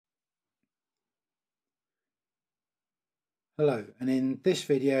Hello, and in this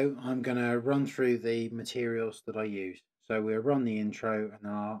video I'm going to run through the materials that I use. So we'll run the intro and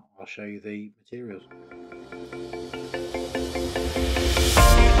then I'll show you the materials.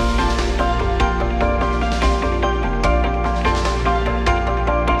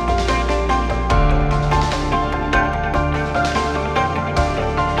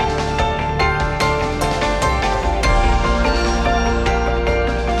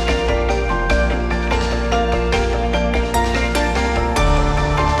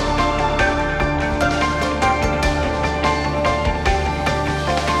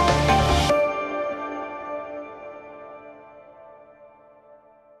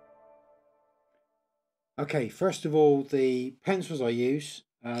 Okay, first of all, the pencils I use,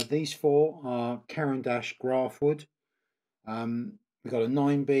 these four are Caran Grafwood. We've got a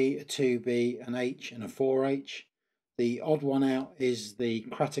 9B, a 2B, an H and a 4H. The odd one out is the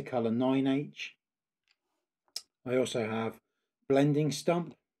Cretacolor 9H. I also have blending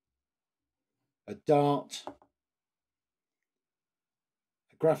stump, a dart, a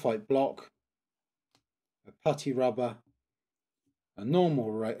graphite block, a putty rubber, a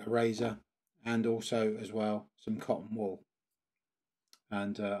normal eraser, and also as well some cotton wool.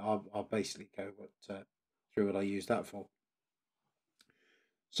 And I'll basically go through what I use that for.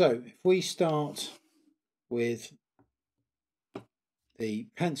 So if we start with the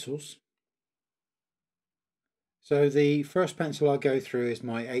pencils, so the first pencil I go through is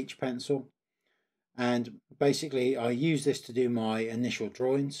my H pencil, and basically I use this to do my initial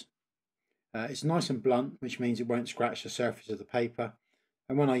drawings. It's nice and blunt, which means it won't scratch the surface of the paper,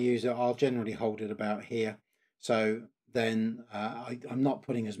 and when I use it I'll generally hold it about here, so then I'm not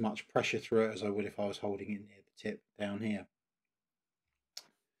putting as much pressure through it as I would if I was holding it near the tip down here.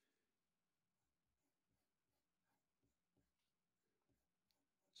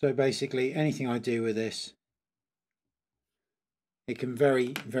 So basically anything I do with this, it can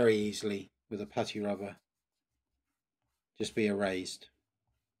very easily with a putty rubber just be erased.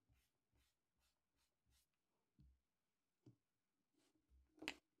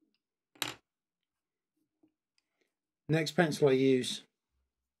 Next pencil I use,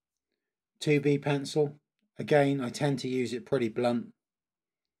 2B pencil. Again, I tend to use it pretty blunt.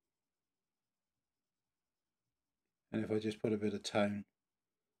 And if I just put a bit of tone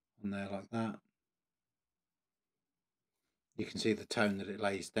on there like that, you can see the tone that it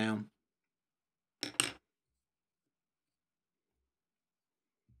lays down.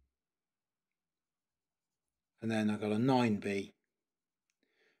 And then I've got a 9B,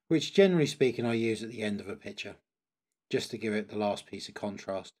 which generally speaking I use at the end of a picture, just to give it the last piece of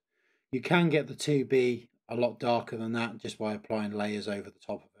contrast. You can get the 2B a lot darker than that just by applying layers over the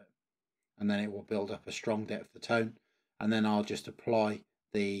top of it, and then it will build up a strong depth of tone, and then I'll just apply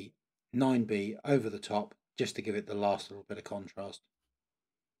the 9B over the top just to give it the last little bit of contrast.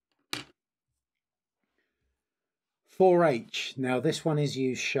 4H, now this one is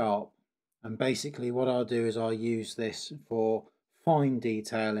used sharp, and basically what I'll do is I'll use this for fine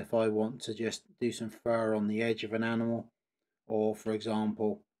detail if I want to just do some fur on the edge of an animal, or for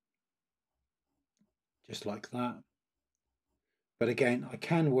example just like that. But again, I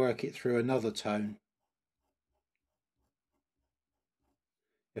can work it through another tone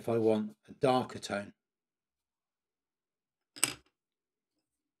if I want a darker tone.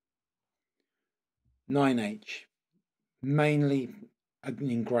 (9H), mainly an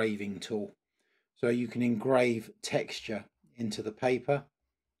engraving tool, so you can engrave texture into the paper,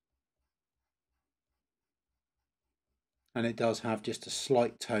 and it does have just a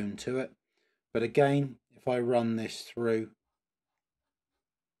slight tone to it. But again, if I run this through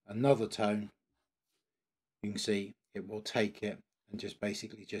another tone, you can see it will take it and just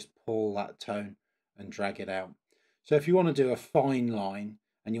basically just pull that tone and drag it out. So if you want to do a fine line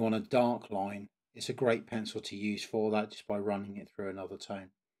and you want a dark line, it's a great pencil to use for that, just by running it through another tone.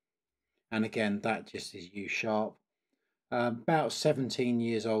 And again, that just is used sharp. About 17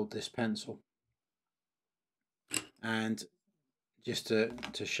 years old, this pencil. And just to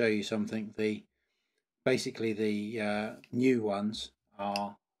show you something, basically the new ones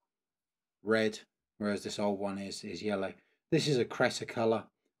are red, whereas this old one is yellow. This is a Cretacolor.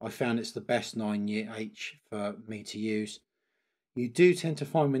 I found it's the best 9H for me to use. You do tend to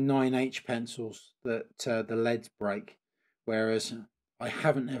find with 9H pencils that the leads break, whereas I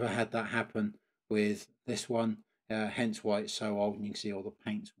haven't ever had that happen with this one, hence why it's so old, and you can see all the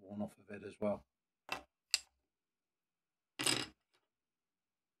paint's worn off of it as well.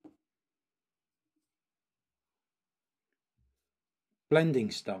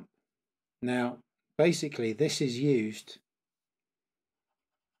 Blending stump. Now basically this is used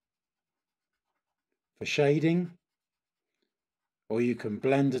for shading, or you can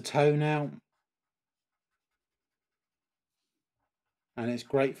blend a tone out, and it's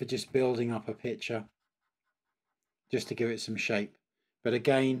great for just building up a picture, just to give it some shape. But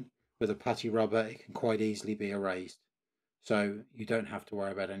again, with a putty rubber, it can quite easily be erased, so you don't have to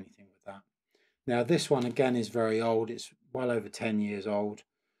worry about anything with that. Now this one again is very old. It's well over 10 years old,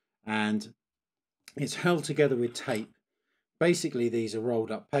 and it's held together with tape. Basically these are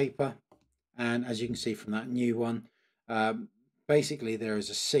rolled up paper, and as you can see from that new one, basically there is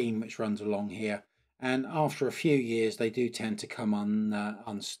a seam which runs along here, and after a few years they do tend to come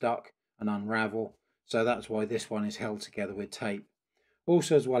unstuck and unravel, so that's why this one is held together with tape.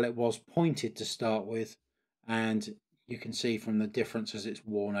 Also as well, it was pointed to start with, and you can see from the difference as it's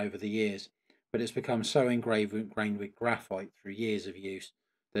worn over the years, but it's become so ingrained with graphite through years of use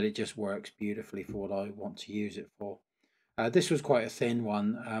that it just works beautifully for what I want to use it for. This was quite a thin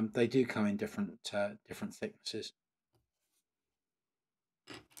one. They do come in different thicknesses.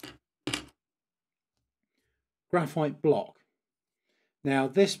 Graphite block. Now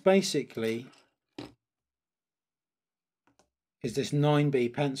this basically is this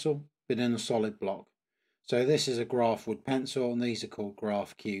 9B pencil, but in a solid block. So this is a Grafwood pencil, and these are called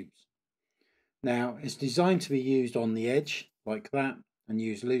Grafcubes. Now it's designed to be used on the edge like that and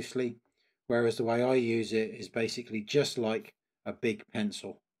used loosely, whereas the way I use it is basically just like a big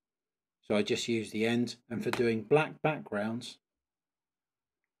pencil. So I just use the end, and for doing black backgrounds,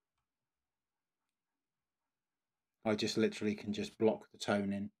 I just literally can just block the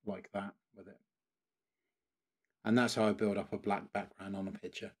tone in like that with it. And that's how I build up a black background on a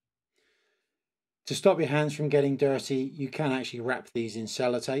picture. To stop your hands from getting dirty, you can actually wrap these in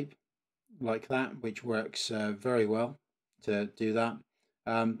sellotape like that, which works very well to do that.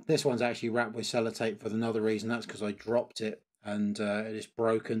 This one's actually wrapped with sellotape for another reason. That's because I dropped it and it is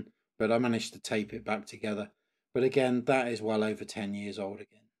broken, but I managed to tape it back together. But again, that is well over 10 years old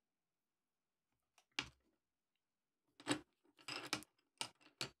again.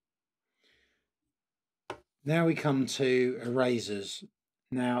 Now we come to erasers.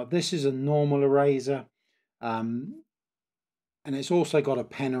 Now this is a normal eraser, and it's also got a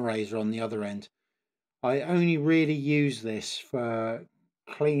pen eraser on the other end. I only really use this for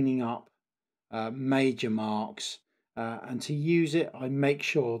cleaning up major marks, and to use it I make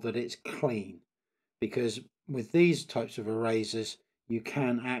sure that it's clean, because with these types of erasers you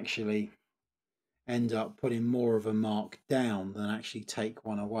can actually end up putting more of a mark down than actually take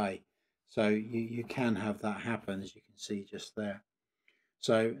one away. So you can have that happen, as you can see just there.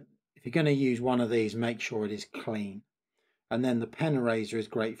 So if you're going to use one of these, make sure it is clean. And then the pen eraser is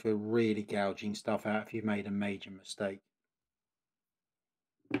great for really gouging stuff out if you've made a major mistake.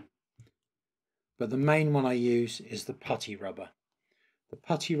 But the main one I use is the putty rubber. The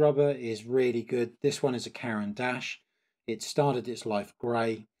putty rubber is really good. This one is a Caran dash. It started its life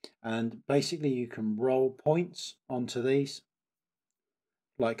grey, and basically you can roll points onto these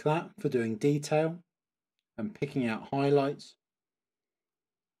like that for doing detail and picking out highlights,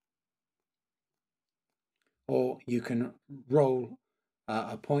 or you can roll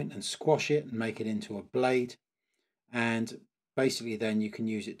a point and squash it and make it into a blade, and basically then you can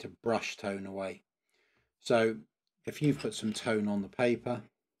use it to brush tone away. So if you've put some tone on the paper,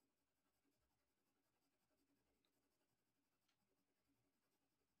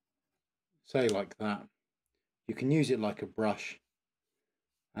 say like that, you can use it like a brush,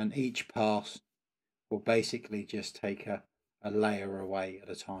 and each pass will basically just take a layer away at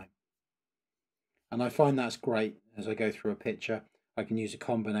a time. And I find that's great. As I go through a picture, I can use a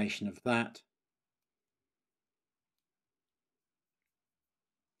combination of that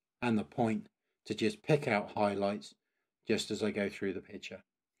and the point to just pick out highlights just as I go through the picture.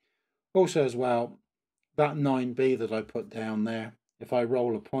 Also as well, that 9B that I put down there, if I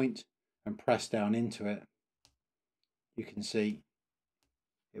roll a point and press down into it, you can see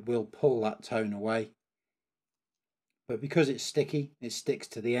it will pull that tone away. But because it's sticky, it sticks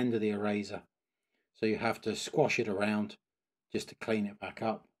to the end of the eraser. So you have to squash it around just to clean it back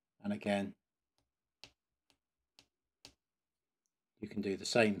up. And again, you can do the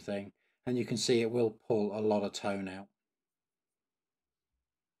same thing, and you can see it will pull a lot of tone out.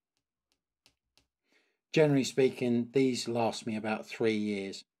 Generally speaking, these last me about 3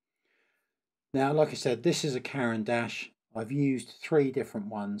 years. Now, like I said, this is a Caran dash. I've used 3 different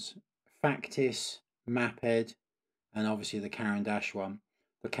ones: Factis, Maped, and obviously the Caran dash one.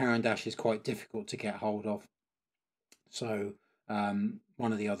 The Caran dash is quite difficult to get hold of, so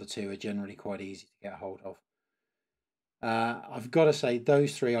one of the other 2 are generally quite easy to get hold of. I've got to say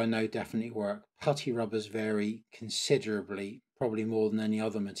those 3 I know definitely work. Putty rubbers vary considerably, probably more than any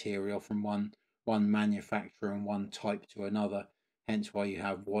other material, from one manufacturer and one type to another. hence why you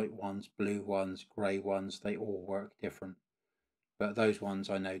have white ones, blue ones, grey ones. They all work different, but those ones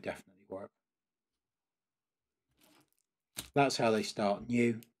I know definitely work. That's how they start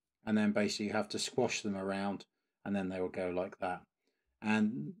new, and then basically you have to squash them around, and then they will go like that.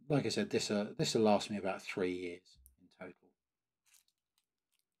 And like I said, this will last me about 3 years in total.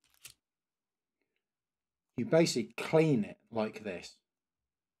 You basically clean it like this.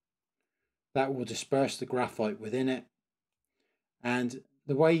 That will disperse the graphite within it, and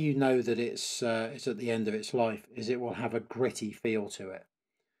the way you know that it's at the end of its life is it will have a gritty feel to it,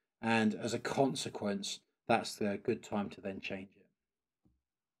 and as a consequence, that's the good time to then change it.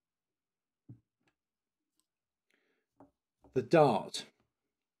 The dart.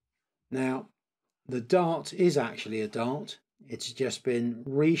 Now, the dart is actually a dart. It's just been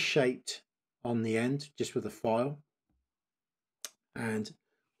reshaped on the end, just with a file, and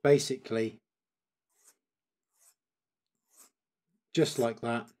basically just like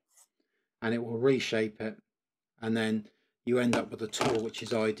that, and it will reshape it, and then you end up with a tool which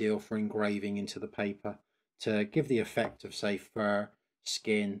is ideal for engraving into the paper to give the effect of, say, fur,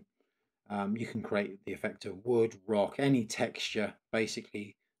 skin. You can create the effect of wood, rock, any texture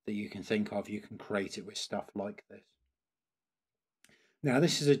basically that you can think of. You can create it with stuff like this. Now,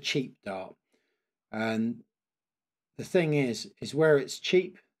 this is a cheap dart, and the thing is where it's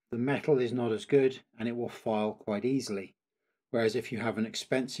cheap, the metal is not as good and it will file quite easily. Whereas if you have an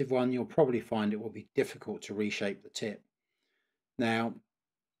expensive one, you'll probably find it will be difficult to reshape the tip. Now,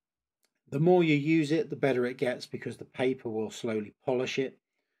 the more you use it, the better it gets, because the paper will slowly polish it.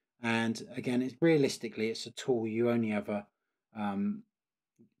 And again, realistically, it's a tool you only ever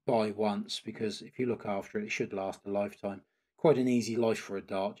buy once, because if you look after it, it should last a lifetime. Quite an easy life for a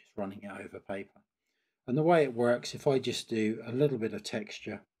dart, just running it over paper. And the way it works, if I just do a little bit of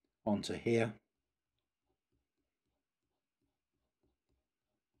texture onto here,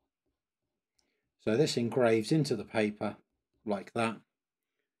 so this engraves into the paper like that,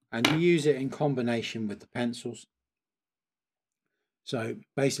 and you use it in combination with the pencils. So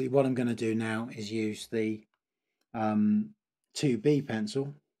basically what I'm going to do now is use the 2B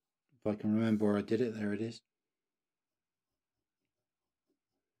pencil. If I can remember where I did it, there it is.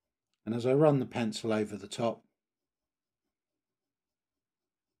 And as I run the pencil over the top,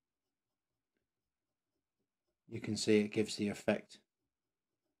 you can see it gives the effect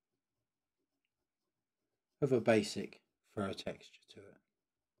of a basic fur texture to it.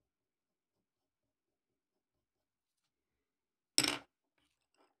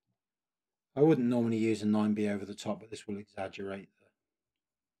 I wouldn't normally use a 9B over the top, but this will exaggerate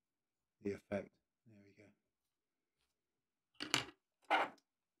the effect. There we go.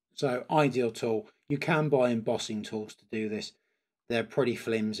 So, ideal tool. You can buy embossing tools to do this. They're pretty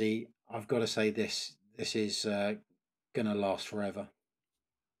flimsy. I've got to say this is going to last forever.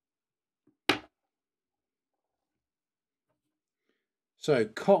 So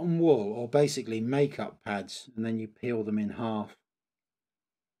cotton wool, or basically makeup pads, and then you peel them in half.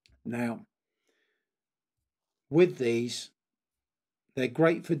 Now, with these, they're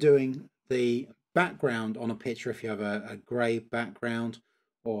great for doing the background on a picture if you have a grey background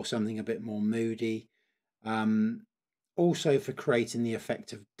or something a bit more moody. Also for creating the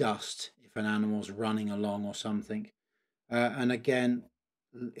effect of dust if an animal's running along or something. And again,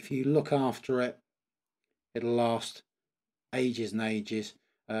 if you look after it, it'll last ages and ages.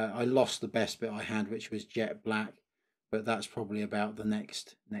 I lost the best bit I had, which was jet black, but that's probably about the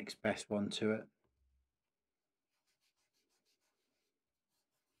next best one to it.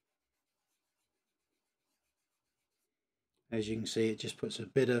 As you can see, it just puts a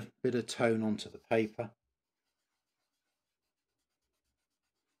bit of tone onto the paper.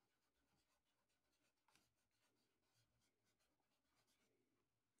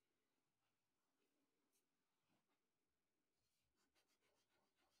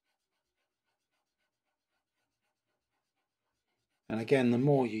 And again, the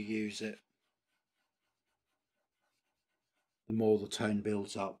more you use it, the more the tone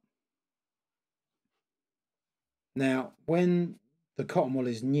builds up. Now, when the cotton wool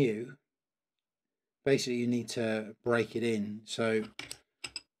is new, basically you need to break it in. So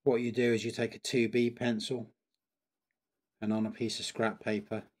what you do is you take a 2B pencil, and on a piece of scrap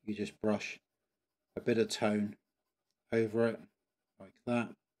paper, you just brush a bit of tone over it, like that.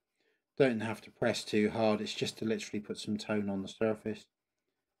 Don't have to press too hard, it's just to literally put some tone on the surface.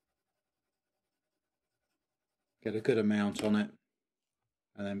 Get a good amount on it,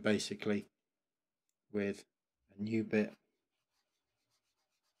 and then basically with a new bit,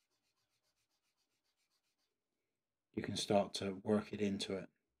 you can start to work it into it.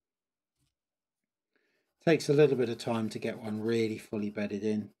 Takes a little bit of time to get one really fully bedded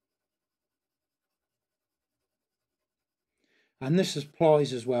in. And this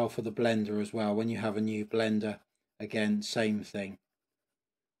applies as well for the blender as well. When you have a new blender, again, same thing.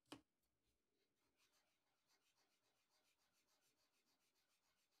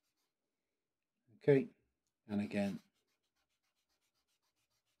 Okay, and again.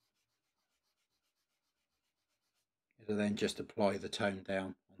 It'll then just apply the tone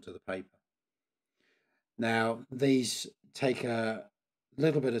down onto the paper. Now, these take a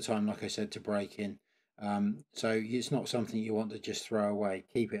little bit of time, like I said, to break in. So it's not something you want to just throw away.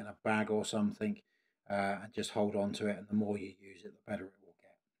 Keep it in a bag or something and just hold on to it. And the more you use it, the better it will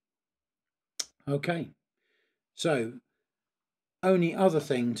get. Okay, so only other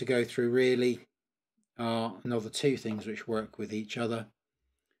thing to go through really are another two things which work with each other.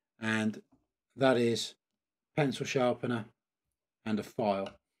 And that is pencil sharpener and a file.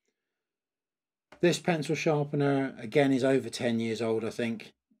 This pencil sharpener again is over 10 years old, I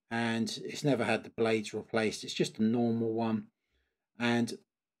think, and it's never had the blades replaced. It's just a normal one, and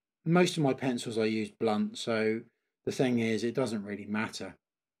most of my pencils I use blunt, so the thing is it doesn't really matter.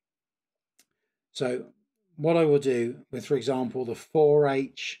 So what I will do with, for example, the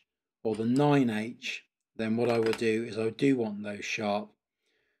 4H or the 9H, then what I will do is I do want those sharp.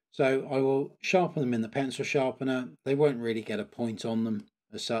 So I will sharpen them in the pencil sharpener. They won't really get a point on them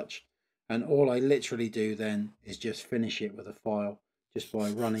as such. And all I literally do then is just finish it with a file, just by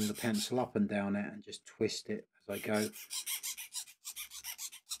running the pencil up and down it and just twist it as I go.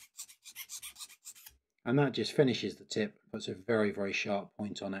 And that just finishes the tip, puts a very, very sharp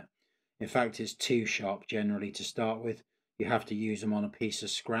point on it. In fact, it's too sharp generally to start with. You have to use them on a piece of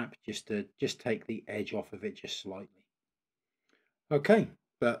scrap just to take the edge off of it just slightly. Okay,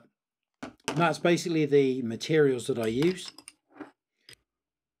 but that's basically the materials that I use.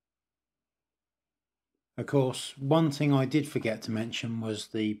 Of course, one thing I did forget to mention was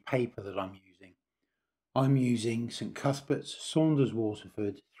the paper that I'm using. I'm using St Cuthberts Saunders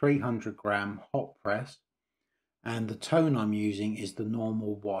Waterford 300 gram hot press, and the tone I'm using is the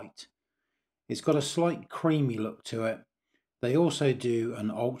normal white. It's got a slight creamy look to it. They also do an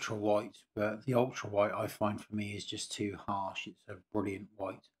ultra white, but the ultra white I find for me is just too harsh. It's a brilliant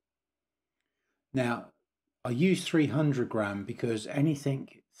white. Now, I use 300 gram because anything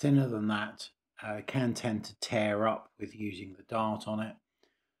thinner than that can tend to tear up with using the dart on it.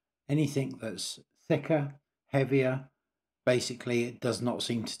 Anything that's thicker, heavier, basically it does not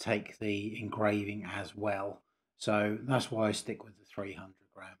seem to take the engraving as well. So that's why I stick with the 300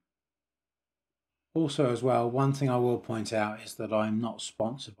 gram. Also as well, one thing I will point out is that I'm not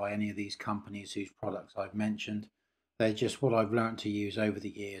sponsored by any of these companies whose products I've mentioned. They're just what I've learned to use over the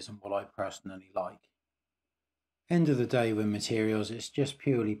years and what I personally like. End of the day with materials, it's just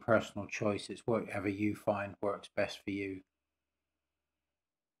purely personal choice. It's whatever you find works best for you.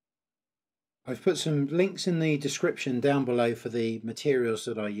 I've put some links in the description down below for the materials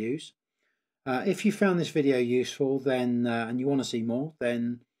that I use. If you found this video useful, then and you want to see more,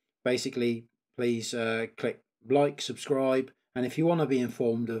 then basically please click like, subscribe, and if you want to be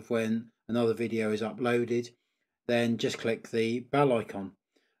informed of when another video is uploaded, then just click the bell icon.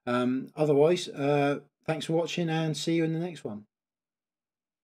 Otherwise, thanks for watching and see you in the next one.